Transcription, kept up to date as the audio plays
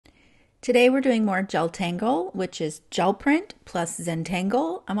Today we're doing more GelTangle, which is gel print plus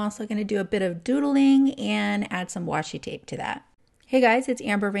Zentangle. I'm also going to do a bit of doodling and add some washi tape to that. Hey guys, it's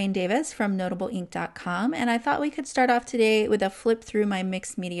Amber Rain Davis from NotableInk.com, and I thought we could start off today with a flip through my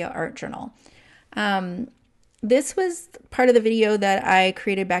mixed media art journal. This was part of the video that I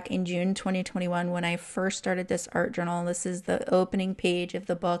created back in June 2021 when I first started this art journal. This is the opening page of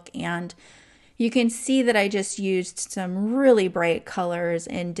the book, and you can see that I just used some really bright colors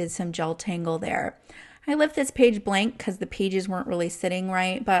and did some GelTangle there. I left this page blank because the pages weren't really sitting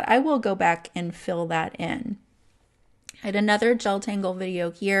right, but I will go back and fill that in. I had another GelTangle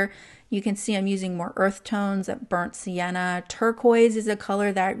video here. You can see I'm using more earth tones, burnt sienna. Turquoise is a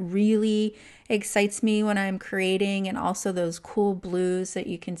color that really excites me when I'm creating, and also those cool blues that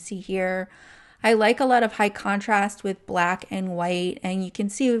you can see here. I like a lot of high contrast with black and white, and you can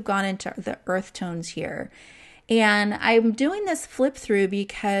see we've gone into the earth tones here. And I'm doing this flip through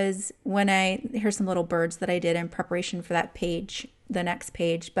because here's some little birds that I did in preparation for that page, the next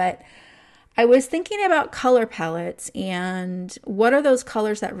page, but I was thinking about color palettes and what are those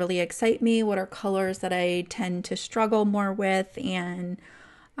colors that really excite me? What are colors that I tend to struggle more with? And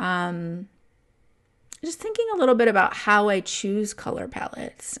just thinking a little bit about how I choose color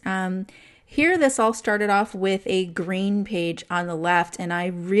palettes. Here, this all started off with a green page on the left, and I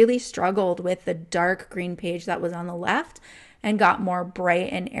really struggled with the dark green page that was on the left and got more bright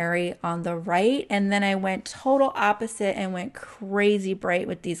and airy on the right. And then I went total opposite and went crazy bright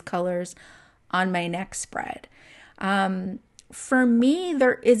with these colors on my next spread. For me,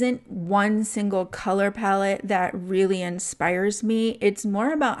 there isn't one single color palette that really inspires me. It's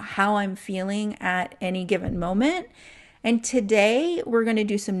more about how I'm feeling at any given moment. And today we're going to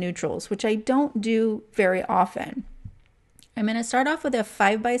do some neutrals, which I don't do very often. I'm going to start off with a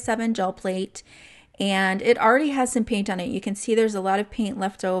 5x7 gel plate, and it already has some paint on it. You can see there's a lot of paint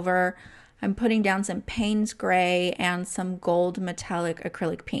left over. I'm putting down some Payne's Gray and some gold metallic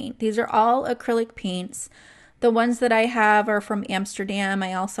acrylic paint. These are all acrylic paints. The ones that I have are from Amsterdam.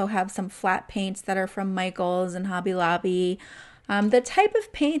 I also have some flat paints that are from Michaels and Hobby Lobby. The type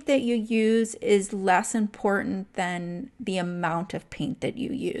of paint that you use is less important than the amount of paint that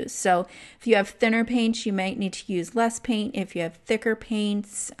you use. So if you have thinner paints, you might need to use less paint. If you have thicker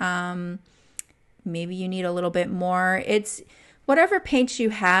paints, maybe you need a little bit more. It's whatever paints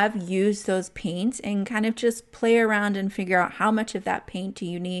you have, use those paints and kind of just play around and figure out how much of that paint do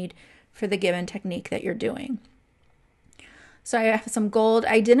you need for the given technique that you're doing. So I have some gold.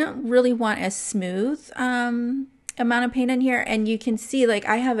 I didn't really want a smooth amount of paint in here, and you can see like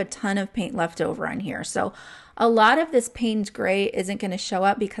I have a ton of paint left over on here, so a lot of this Payne's Gray isn't going to show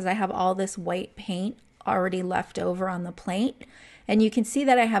up because I have all this white paint already left over on the plate. And you can see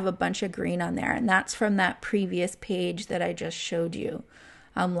that I have a bunch of green on there, and that's from that previous page that I just showed you.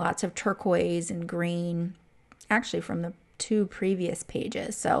 Lots of turquoise and green, actually from the two previous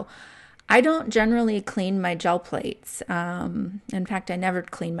pages. So I don't generally clean my gel plates. In fact, I never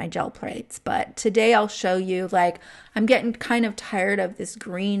clean my gel plates, but today I'll show you, like, I'm getting kind of tired of this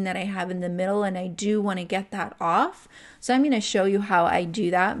green that I have in the middle, and I do want to get that off. So I'm going to show you how I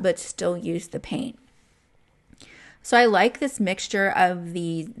do that, but still use the paint. So I like this mixture of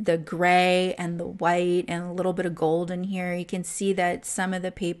the gray and the white and a little bit of gold in here. You can see that some of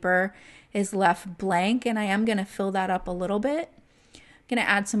the paper is left blank, and I am going to fill that up a little bit. I'm going to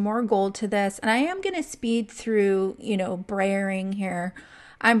add some more gold to this, and I am going to speed through, brayering here.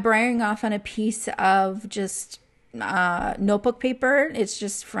 I'm brayering off on a piece of just notebook paper. It's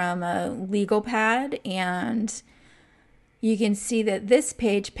just from a legal pad, and you can see that this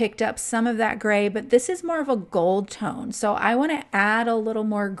page picked up some of that gray, but this is more of a gold tone. So I want to add a little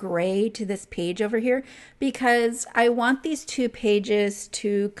more gray to this page over here because I want these two pages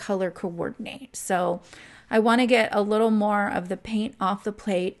to color coordinate. So I want to get a little more of the paint off the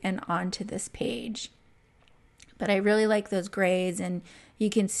plate and onto this page. But I really like those grays, and you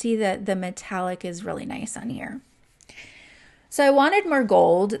can see that the metallic is really nice on here. So I wanted more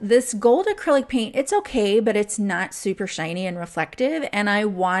gold. This gold acrylic paint, it's okay, but it's not super shiny and reflective, and I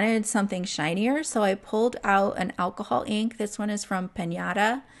wanted something shinier, so I pulled out an alcohol ink. This one is from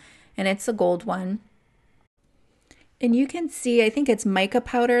Pinata, and it's a gold one. And you can see, I think it's mica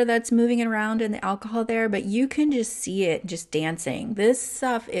powder that's moving around in the alcohol there, but you can just see it just dancing. This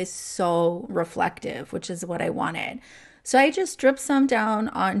stuff is so reflective, which is what I wanted. So I just dripped some down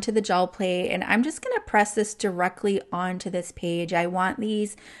onto the gel plate, and I'm just going to press this directly onto this page. I want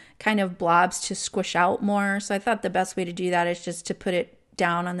these kind of blobs to squish out more, so I thought the best way to do that is just to put it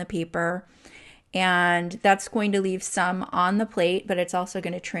down on the paper. And that's going to leave some on the plate, but it's also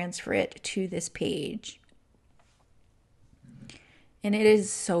going to transfer it to this page. And it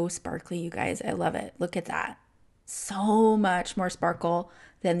is so sparkly, you guys. I love it. Look at that. So much more sparkle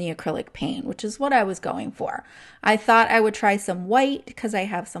than the acrylic paint, which is what I was going for. I thought I would try some white because I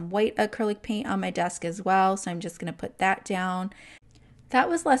have some white acrylic paint on my desk as well. So I'm just going to put that down. That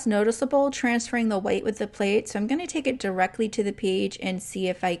was less noticeable transferring the white with the plate. So I'm going to take it directly to the page and see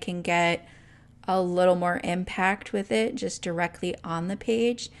if I can get a little more impact with it just directly on the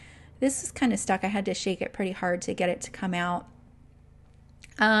page. This is kind of stuck. I had to shake it pretty hard to get it to come out.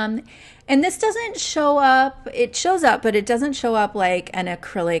 And this doesn't show up, it shows up, but it doesn't show up like an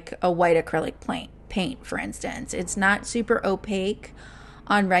acrylic, a white acrylic paint, for instance. It's not super opaque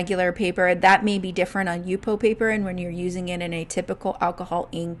on regular paper. That may be different on UPO paper and when you're using it in a typical alcohol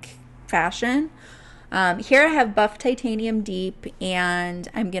ink fashion. Here I have Buff Titanium Deep, and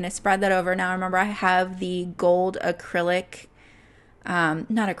I'm going to spread that over. Now remember, I have the gold acrylic,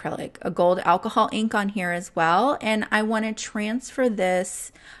 a gold alcohol ink on here as well. And I want to transfer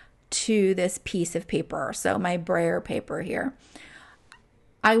this to this piece of paper. So my Brayer paper here.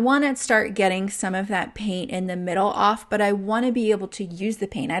 I want to start getting some of that paint in the middle off, but I want to be able to use the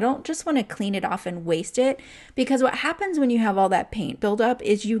paint. I don't just want to clean it off and waste it, because what happens when you have all that paint build up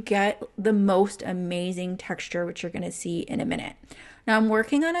is you get the most amazing texture, which you're going to see in a minute. Now I'm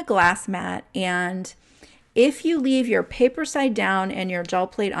working on a glass mat, and if you leave your paper side down and your gel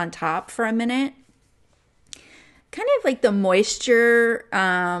plate on top for a minute, kind of like the moisture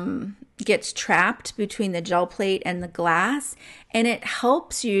gets trapped between the gel plate and the glass, and it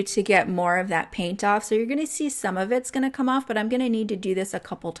helps you to get more of that paint off. So you're going to see some of it's going to come off, but I'm going to need to do this a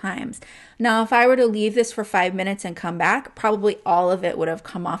couple times. Now, if I were to leave this for 5 minutes and come back, probably all of it would have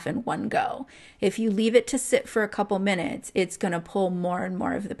come off in one go. If you leave it to sit for a couple minutes, it's going to pull more and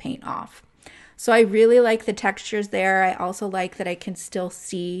more of the paint off. So I really like the textures there. I also like that I can still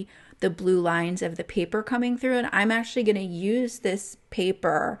see the blue lines of the paper coming through, and I'm actually going to use this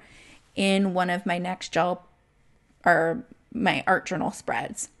paper in one of my next gel or my art journal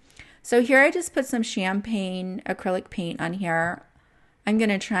spreads. So here I just put some champagne acrylic paint on here. I'm going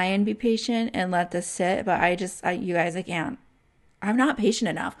to try and be patient and let this sit, but you guys, I can't. I'm not patient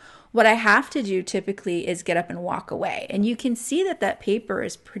enough. What I have to do typically is get up and walk away. And you can see that that paper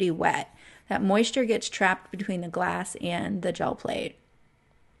is pretty wet. That moisture gets trapped between the glass and the gel plate.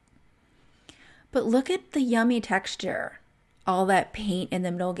 But look at the yummy texture all that paint in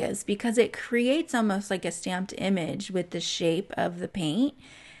the middle gives, because it creates almost like a stamped image with the shape of the paint.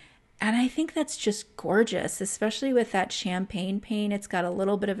 And I think that's just gorgeous, especially with that champagne paint. It's got a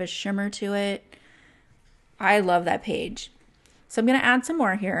little bit of a shimmer to it. I love that page. So I'm going to add some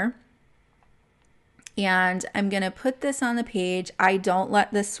more here. And I'm going to put this on the page. I don't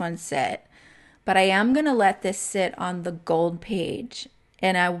let this one sit, but I am going to let this sit on the gold page.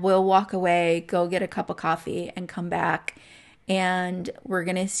 And I will walk away, go get a cup of coffee, and come back. And we're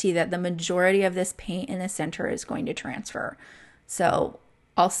going to see that the majority of this paint in the center is going to transfer. So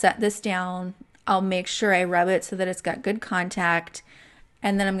I'll set this down. I'll make sure I rub it so that it's got good contact.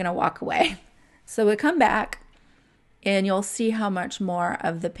 And then I'm going to walk away. So we come back and you'll see how much more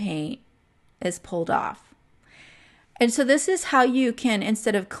of the paint is pulled off. And so this is how you can,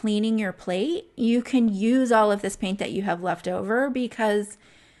 instead of cleaning your plate, you can use all of this paint that you have left over, because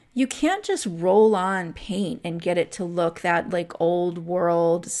you can't just roll on paint and get it to look that like old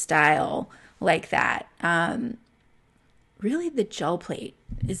world style like that. Really, the gel plate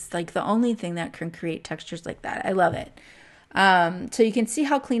is like the only thing that can create textures like that. I love it. So you can see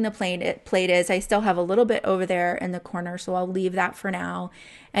how clean the plate is. I still have a little bit over there in the corner, so I'll leave that for now.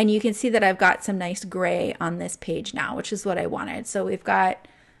 And you can see that I've got some nice gray on this page now, which is what I wanted. So we've got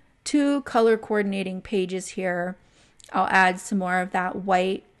 2 color coordinating pages here. I'll add some more of that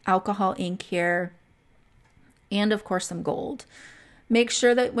white alcohol ink here, and of course some gold. Make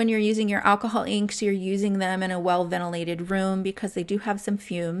sure that when you're using your alcohol inks, you're using them in a well ventilated room, because they do have some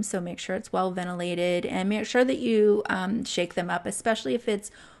fumes. So make sure it's well ventilated, and make sure that you shake them up, especially if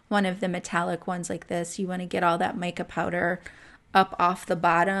it's one of the metallic ones like this. You want to get all that mica powder up off the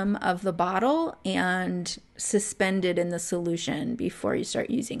bottom of the bottle and suspended in the solution before you start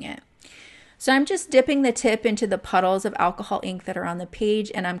using it. So I'm just dipping the tip into the puddles of alcohol ink that are on the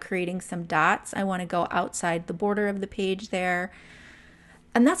page, and I'm creating some dots. I want to go outside the border of the page there.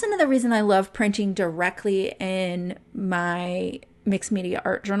 And that's another reason I love printing directly in my mixed media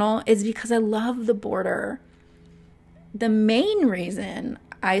art journal, is because I love the border. The main reason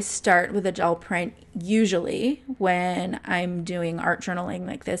I start with a gel print usually when I'm doing art journaling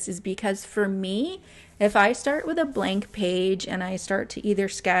like this is because, for me, if I start with a blank page and I start to either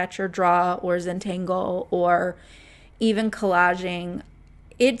sketch or draw or GelTangle or even collaging,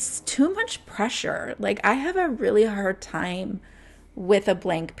 it's too much pressure. Like, I have a really hard time with a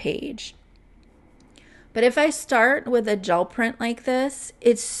blank page. But if I start with a gel print like this,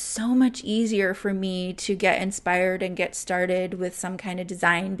 it's so much easier for me to get inspired and get started with some kind of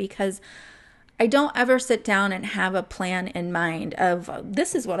design, because I don't ever sit down and have a plan in mind of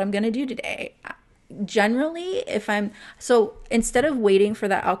this is what I'm going to do today. Generally, so instead of waiting for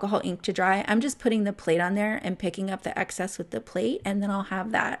that alcohol ink to dry, I'm just putting the plate on there and picking up the excess with the plate, and then I'll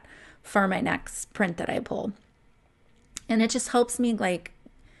have that for my next print that I pull. And it just helps me like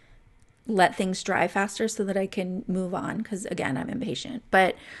let things dry faster so that I can move on, because again, I'm impatient.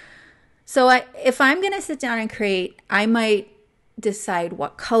 But so if I'm going to sit down and create, I might decide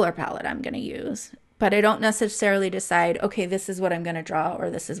what color palette I'm going to use, but I don't necessarily decide, okay, this is what I'm going to draw or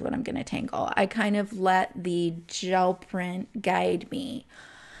this is what I'm going to tangle. I kind of let the gel print guide me.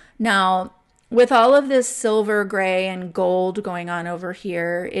 Now, with all of this silver, gray, and gold going on over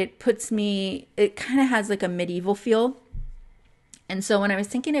here, it kind of has like a medieval feel. And so when I was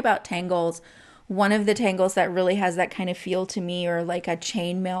thinking about tangles, one of the tangles that really has that kind of feel to me, or like a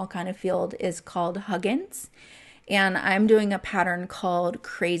chainmail kind of feel, is called Huggins. And I'm doing a pattern called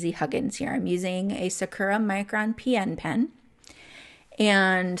Crazy Huggins here. I'm using a Sakura Micron PN pen.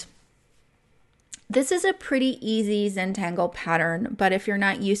 And this is a pretty easy GelTangle pattern, but if you're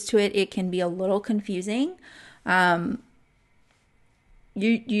not used to it, it can be a little confusing. You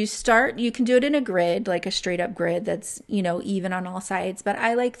can do it in a grid, like a straight up grid that's, even on all sides. But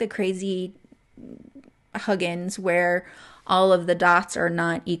I like the Crazy Huggins where all of the dots are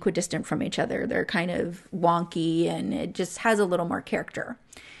not equidistant from each other. They're kind of wonky, and it just has a little more character.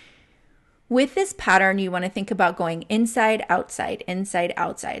 With this pattern, you want to think about going inside, outside, inside,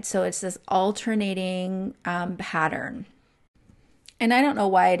 outside. So it's this alternating pattern. And I don't know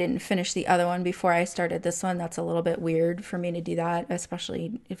why I didn't finish the other one before I started this one. That's a little bit weird for me to do that,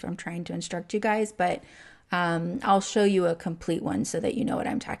 especially if I'm trying to instruct you guys. But I'll show you a complete one so that you know what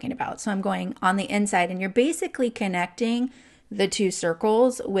I'm talking about. So I'm going on the inside, and you're basically connecting the two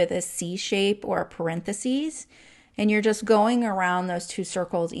circles with a C shape or a parentheses. And you're just going around those two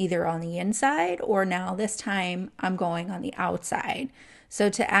circles either on the inside, or now this time I'm going on the outside. So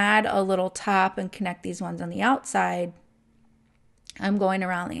to add a little top and connect these ones on the outside, I'm going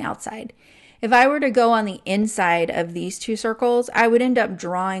around the outside. If I were to go on the inside of these two circles, I would end up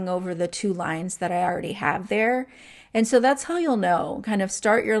drawing over the two lines that I already have there. And so that's how you'll know, kind of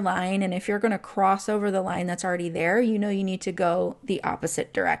start your line. And if you're going to cross over the line that's already there, you need to go the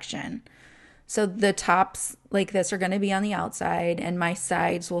opposite direction. So the tops like this are going to be on the outside, and my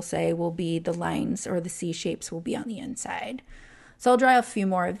sides will be the lines, or the C shapes will be on the inside. So I'll draw a few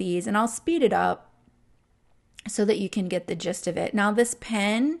more of these, and I'll speed it up so that you can get the gist of it. Now this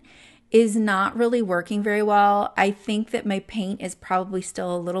pen is not really working very well. I think that my paint is probably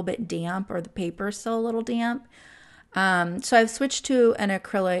still a little bit damp, or the paper is still a little damp. So I've switched to an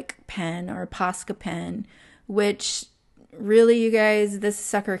acrylic pen, or a Posca pen, which really, you guys, this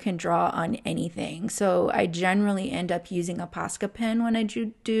sucker can draw on anything. So I generally end up using a Posca pen when I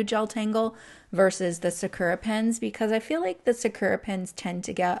do GelTangle versus the Sakura pens, because I feel like the Sakura pens tend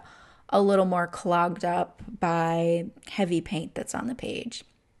to get a little more clogged up by heavy paint that's on the page.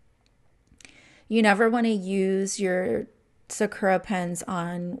 You never want to use your Sakura pens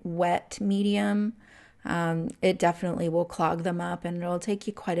on wet medium. It definitely will clog them up, and it'll take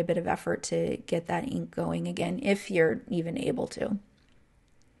you quite a bit of effort to get that ink going again, if you're even able to.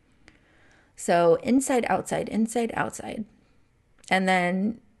 So inside, outside, inside, outside. And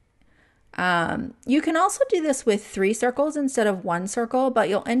then you can also do this with 3 circles instead of 1 circle, but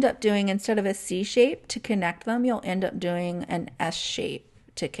you'll end up doing, instead of a C shape to connect them, you'll end up doing an S shape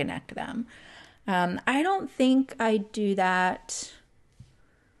to connect them. I don't think I do that.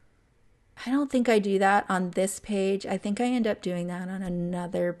 On this page. I think I end up doing that on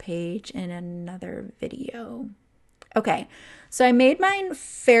another page in another video. Okay, so I made mine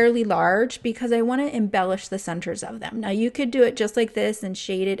fairly large because I want to embellish the centers of them. Now you could do it just like this and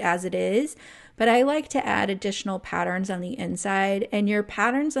shade it as it is, but I like to add additional patterns on the inside, and your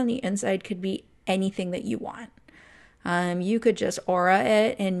patterns on the inside could be anything that you want. You could just aura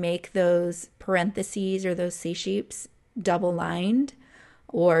it and make those parentheses or those C shapes double lined,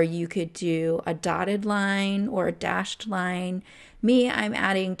 or you could do a dotted line or a dashed line. I'm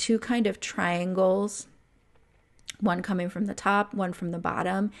adding 2 kind of triangles, one coming from the top, one from the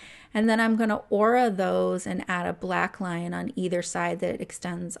bottom, and then I'm going to aura those and add a black line on either side that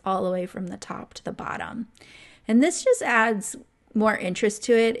extends all the way from the top to the bottom. And this just adds more interest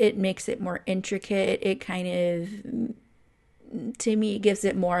to it. It makes it more intricate. It kind of, to me, it gives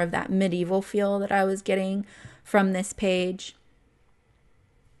it more of that medieval feel that I was getting from this page.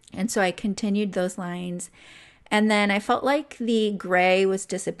 And so I continued those lines. And then I felt like the gray was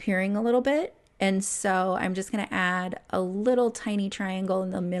disappearing a little bit. And so I'm just going to add a little tiny triangle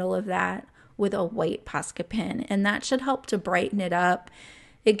in the middle of that with a white Posca pen. And that should help to brighten it up.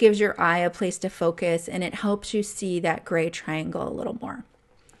 It gives your eye a place to focus, and it helps you see that gray triangle a little more.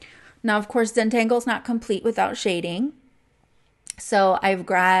 Now, of course, GelTangle is not complete without shading. So I've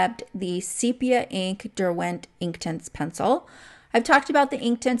grabbed the Sepia Ink Derwent Inktense pencil. I've talked about the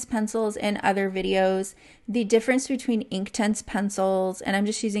Inktense pencils in other videos. The difference between Inktense pencils, and I'm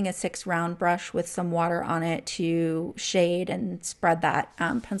just using a 6 round brush with some water on it to shade and spread that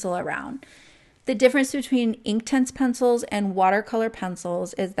pencil around. The difference between Inktense pencils and watercolor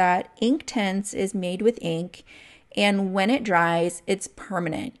pencils is that Inktense is made with ink, and when it dries, it's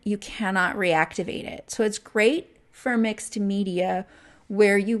permanent. You cannot reactivate it. So it's great for mixed media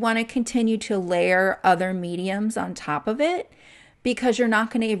where you want to continue to layer other mediums on top of it, because you're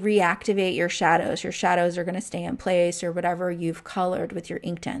not going to reactivate your shadows. Your shadows are going to stay in place, or whatever you've colored with your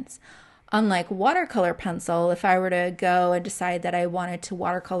Inktense. Unlike watercolor pencil, if I were to go and decide that I wanted to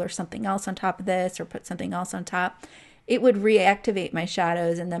watercolor something else on top of this or put something else on top, it would reactivate my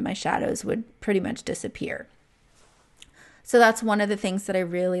shadows, and then my shadows would pretty much disappear. So that's one of the things that I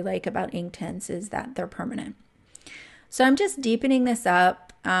really like about Inktense, is that they're permanent. So I'm just deepening this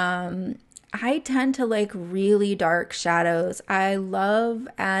up. I tend to like really dark shadows. I love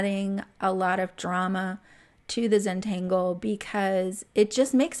adding a lot of drama to the GelTangle because it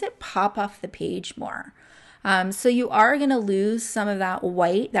just makes it pop off the page more. So you are going to lose some of that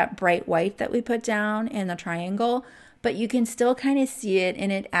white, that bright white that we put down in the triangle, but you can still kind of see it,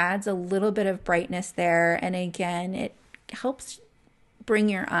 and it adds a little bit of brightness there. And again, it helps bring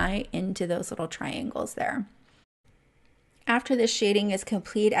your eye into those little triangles there. After this shading is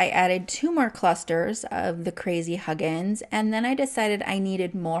complete, I added 2 more clusters of the Crazy Huggins, and then I decided I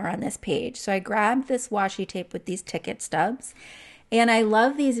needed more on this page. So I grabbed this washi tape with these ticket stubs, and I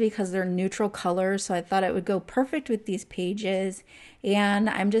love these because they're neutral colors, so I thought it would go perfect with these pages. And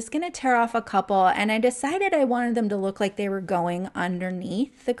I'm just going to tear off a couple, and I decided I wanted them to look like they were going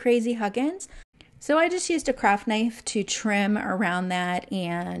underneath the Crazy Huggins. So I just used a craft knife to trim around that,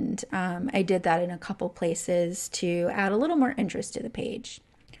 and I did that in a couple places to add a little more interest to the page.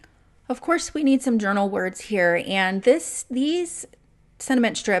 Of course, we need some journal words here, and these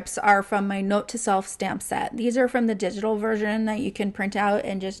sentiment strips are from my Note to Self stamp set. These are from the digital version that you can print out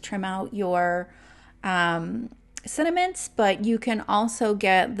and just trim out your sentiments, but you can also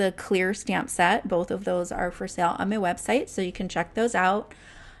get the clear stamp set. Both of those are for sale on my website, so you can check those out.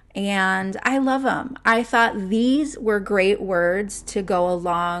 And I love them. I thought these were great words to go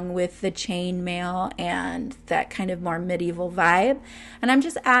along with the chain mail and that kind of more medieval vibe. And I'm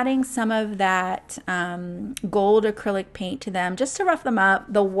just adding some of that gold acrylic paint to them just to rough them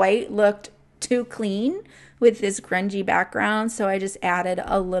up. The white looked too clean with this grungy background, so I just added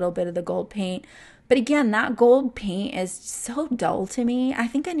a little bit of the gold paint. But again, that gold paint is so dull to me. I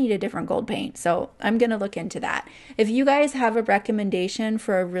think I need a different gold paint, so I'm going to look into that. If you guys have a recommendation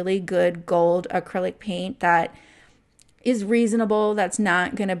for a really good gold acrylic paint that is reasonable, that's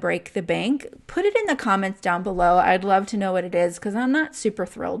not going to break the bank, put it in the comments down below. I'd love to know what it is because I'm not super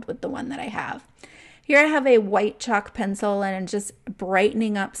thrilled with the one that I have. Here I have a white chalk pencil, and I'm just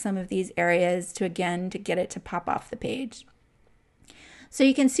brightening up some of these areas to get it to pop off the page. So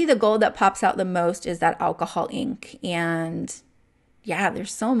you can see the gold that pops out the most is that alcohol ink. And yeah,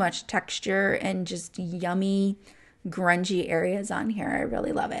 there's so much texture and just yummy, grungy areas on here. I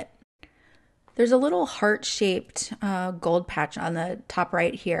really love it. There's a little heart-shaped gold patch on the top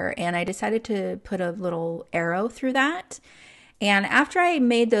right here, and I decided to put a little arrow through that. And after I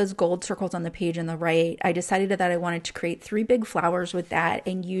made those gold circles on the page on the right, I decided that I wanted to create 3 big flowers with that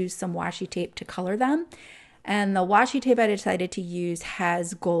and use some washi tape to color them. And the washi tape I decided to use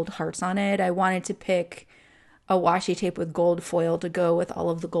has gold hearts on it. I wanted to pick a washi tape with gold foil to go with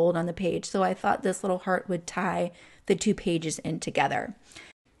all of the gold on the page. So I thought this little heart would tie the 2 pages in together.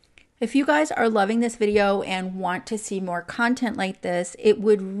 If you guys are loving this video and want to see more content like this, it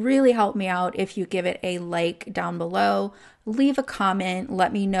would really help me out if you give it a like down below. Leave a comment,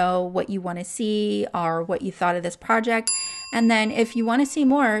 let me know what you want to see or what you thought of this project. And then if you want to see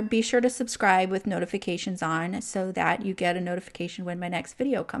more, be sure to subscribe with notifications on so that you get a notification when my next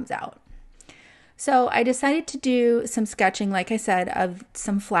video comes out. So I decided to do some sketching, like I said, of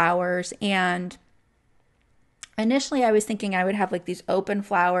some flowers, and initially I was thinking I would have like these open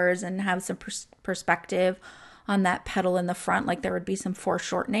flowers and have some perspective on that petal in the front, like there would be some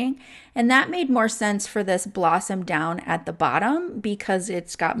foreshortening. And that made more sense for this blossom down at the bottom because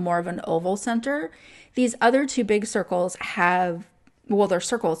it's got more of an oval center. These other 2 big circles have well, they're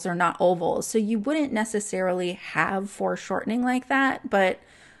circles, they're not ovals. So you wouldn't necessarily have foreshortening like that, but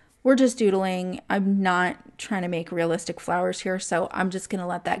we're just doodling. I'm not trying to make realistic flowers here, so I'm just going to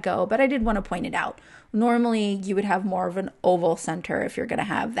let that go. But I did want to point it out. Normally, you would have more of an oval center if you're going to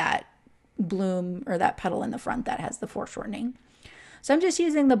have that bloom or that petal in the front that has the foreshortening. So I'm just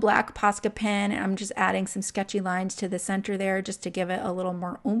using the black Posca pen, and I'm just adding some sketchy lines to the center there just to give it a little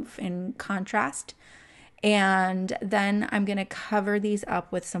more oomph and contrast. And then I'm going to cover these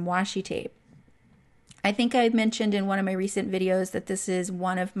up with some washi tape. I think I mentioned in one of my recent videos that this is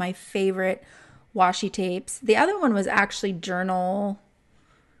one of my favorite washi tapes. The other one was actually journal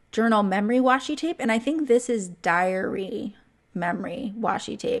memory washi tape, and I think this is diary memory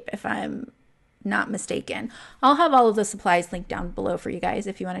washi tape, if I'm not mistaken. I'll have all of the supplies linked down below for you guys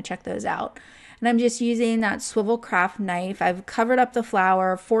if you want to check those out. And I'm just using that swivel craft knife. I've covered up the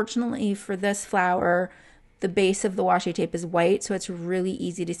flower. Fortunately for this flower, the base of the washi tape is white, so it's really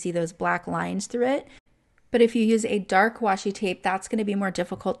easy to see those black lines through it. But if you use a dark washi tape, that's going to be more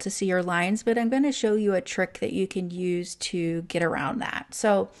difficult to see your lines, but I'm going to show you a trick that you can use to get around that.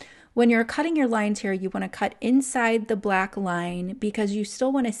 So when you're cutting your lines here, you want to cut inside the black line because you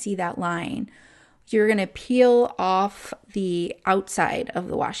still want to see that line. You're going to peel off the outside of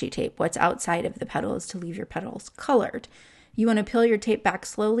the washi tape, what's outside of the petals, to leave your petals colored. You want to peel your tape back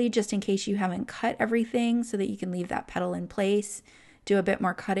slowly just in case you haven't cut everything so that you can leave that petal in place. Do a bit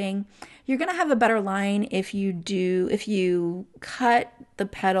more cutting. You're going to have a better line if you cut the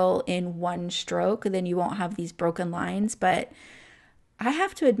petal in one stroke, then you won't have these broken lines. But I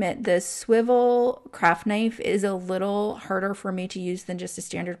have to admit, the swivel craft knife is a little harder for me to use than just a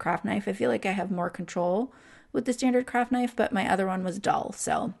standard craft knife. I feel like I have more control with the standard craft knife, but my other one was dull,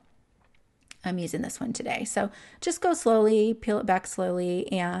 so I'm using this one today. So just go slowly, peel it back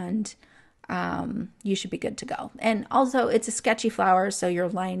slowly, and you should be good to go. And also, it's a sketchy flower, so your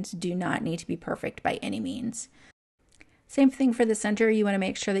lines do not need to be perfect by any means. Same thing for the center. You want to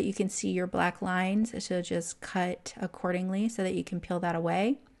make sure that you can see your black lines, so just cut accordingly so that you can peel that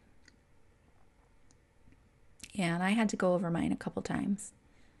away. And I had to go over mine a couple times.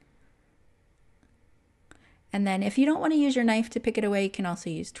 And then if you don't want to use your knife to pick it away, you can also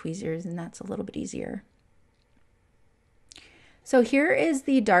use tweezers, and that's a little bit easier. So here is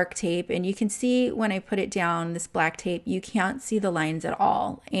the dark tape, and you can see when I put it down, this black tape, you can't see the lines at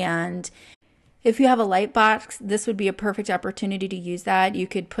all. And if you have a light box, this would be a perfect opportunity to use that. You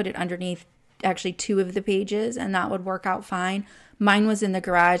could put it underneath actually 2 of the pages, and that would work out fine. Mine was in the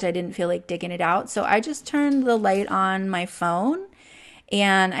garage. I didn't feel like digging it out, so I just turned the light on my phone,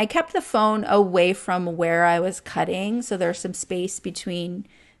 and I kept the phone away from where I was cutting, so there's some space between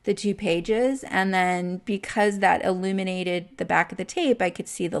the 2 pages, and then because that illuminated the back of the tape, I could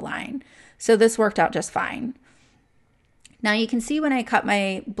see the line. So this worked out just fine. Now you can see when I cut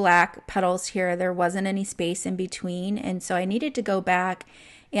my black petals here, there wasn't any space in between, and so I needed to go back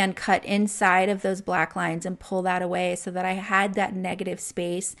and cut inside of those black lines and pull that away so that I had that negative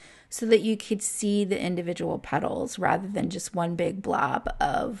space so that you could see the individual petals rather than just one big blob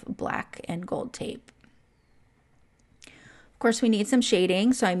of black and gold tape. Of course, we need some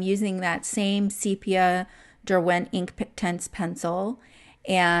shading, so I'm using that same sepia Derwent Inktense pencil,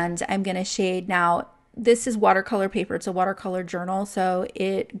 and I'm going to shade. Now, this is watercolor paper. It's a watercolor journal, so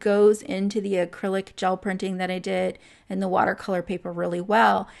it goes into the acrylic gel printing that I did in the watercolor paper really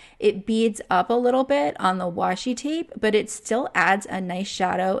well. It beads up a little bit on the washi tape, but it still adds a nice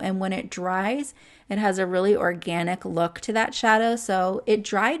shadow, and when it dries, it has a really organic look to that shadow, so it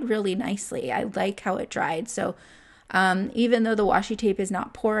dried really nicely. I like how it dried, so even though the washi tape is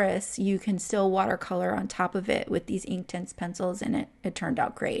not porous, you can still watercolor on top of it with these Inktense pencils, and it turned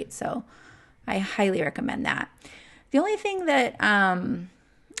out great. So I highly recommend that. The only thing that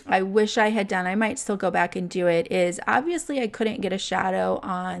I wish I had done, I might still go back and do it, is obviously I couldn't get a shadow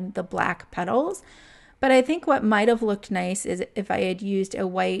on the black petals, but I think what might have looked nice is if I had used a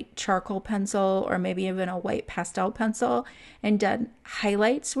white charcoal pencil or maybe even a white pastel pencil and done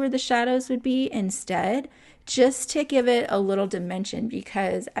highlights where the shadows would be instead, just to give it a little dimension,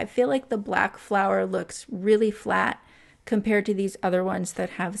 because I feel like the black flower looks really flat compared to these other ones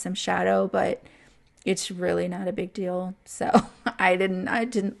that have some shadow, but it's really not a big deal. So I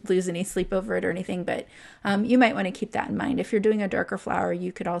didn't lose any sleep over it or anything, but you might want to keep that in mind. If you're doing a darker flower,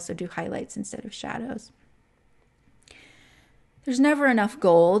 you could also do highlights instead of shadows. There's never enough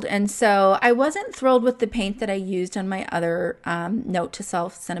gold, and so I wasn't thrilled with the paint that I used on my other note to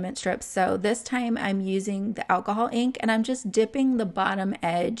self sentiment strips. So this time I'm using the alcohol ink, and I'm just dipping the bottom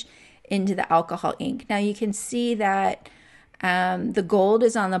edge into the alcohol ink. Now you can see that The gold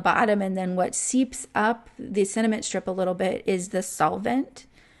is on the bottom, and then what seeps up the sentiment strip a little bit is the solvent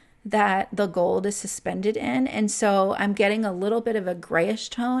that the gold is suspended in. And so I'm getting a little bit of a grayish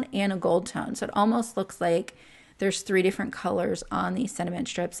tone and a gold tone. So it almost looks like there's 3 different colors on these sentiment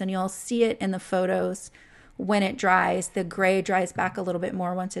strips, and you'll see it in the photos when it dries. The gray dries back a little bit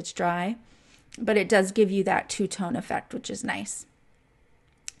more once it's dry, but it does give you that 2-tone effect, which is nice.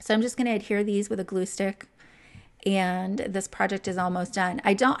 So I'm just going to adhere these with a glue stick, and this project is almost done.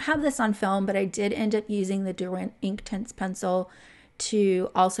 I don't have this on film, but I did end up using the Derwent Inktense pencil to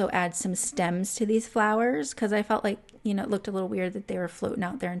also add some stems to these flowers, because I felt like, you know, it looked a little weird that they were floating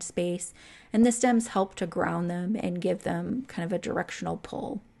out there in space, and the stems help to ground them and give them kind of a directional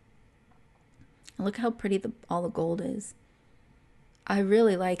pull. And look how pretty all the gold is. I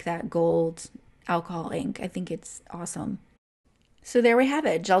really like that gold alcohol ink. I think it's awesome. So there we have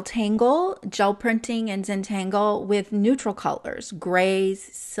it, GelTangle, gel printing and Zentangle with neutral colors, grays,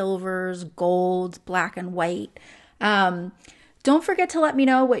 silvers, golds, black and white. Don't forget to let me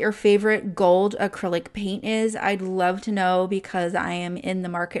know what your favorite gold acrylic paint is. I'd love to know, because I am in the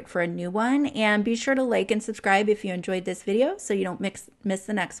market for a new one. And be sure to like and subscribe if you enjoyed this video so you don't miss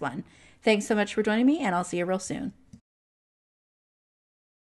the next one. Thanks so much for joining me, and I'll see you real soon.